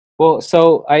Well,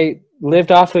 so I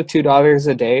lived off of $2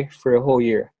 a day for a whole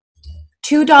year.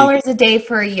 Be- $2 a day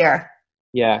for a year.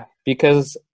 yeah,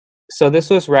 because so this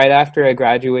was right after I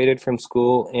graduated from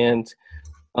school, and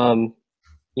um,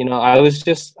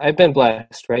 I've been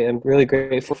blessed, right? I'm really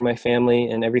grateful for my family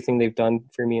and everything they've done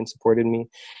for me and supported me.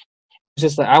 It's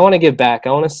just like I want to give back.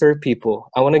 I want to serve people.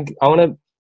 I want to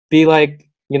be like,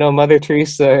 Mother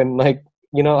Teresa, and like,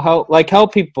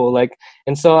 help people, like.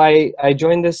 And so I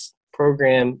joined this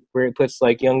program where it puts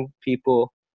like young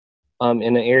people in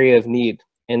an area of need.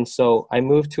 And so I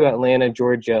moved to Atlanta,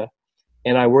 Georgia,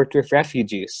 and I worked with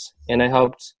refugees, and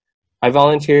I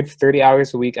volunteered for 30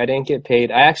 hours a week. I didn't get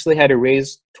paid. I actually had to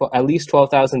raise at least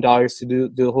 $12,000 to do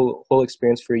the whole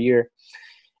experience for a year.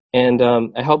 And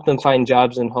I helped them find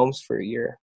jobs and homes for a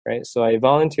year, right? So I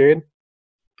volunteered,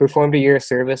 performed a year of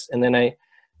service, and then I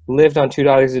lived on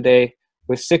 $2 a day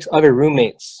with 6 other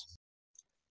roommates.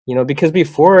 Because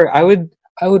before I would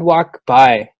walk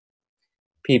by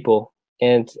people,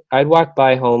 and I'd walk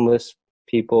by homeless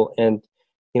people, and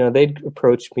they'd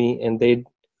approach me, and they'd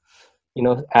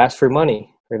ask for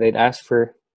money, or they'd ask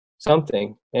for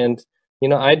something, and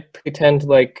I'd pretend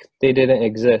like they didn't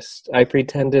exist. I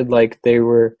pretended like they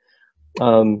were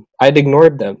I'd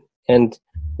ignored them. And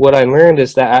what I learned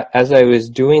is that as I was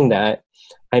doing that,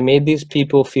 I made these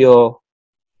people feel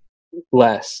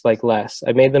less.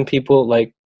 I made them people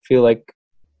like feel like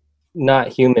not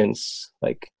humans,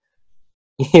 like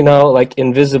like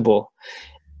invisible.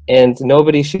 And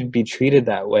nobody should be treated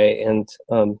that way. And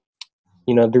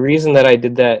the reason that I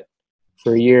did that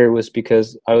for a year was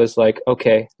because I was like,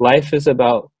 okay, life is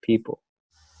about people.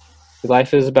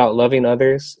 Life is about loving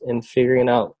others and figuring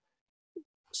out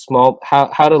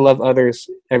how to love others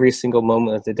every single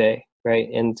moment of the day, right?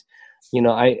 And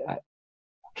I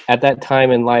at that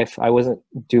time in life, I wasn't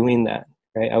doing that,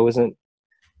 right? I wasn't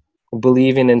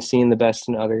believing and seeing the best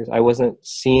in others. I wasn't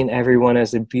seeing everyone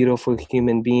as a beautiful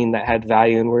human being that had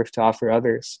value and worth to offer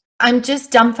others. I'm just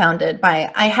dumbfounded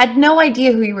I had no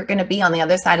idea who you were going to be on the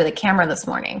other side of the camera this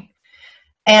morning.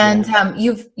 And Yeah.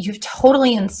 you've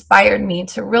totally inspired me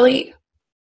to really,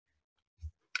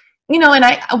 and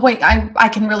I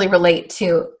can really relate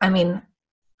to, I mean,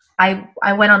 I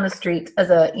went on the street as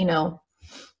a,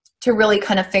 to really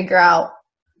kind of figure out,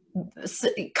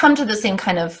 come to the same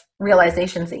kind of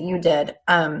realizations that you did.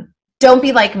 Don't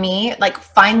be like me, like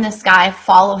find this guy,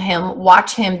 follow him,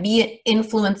 watch him, be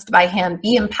influenced by him,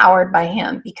 be empowered by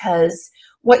him, because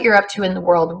what you're up to in the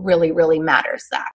world really, really matters. That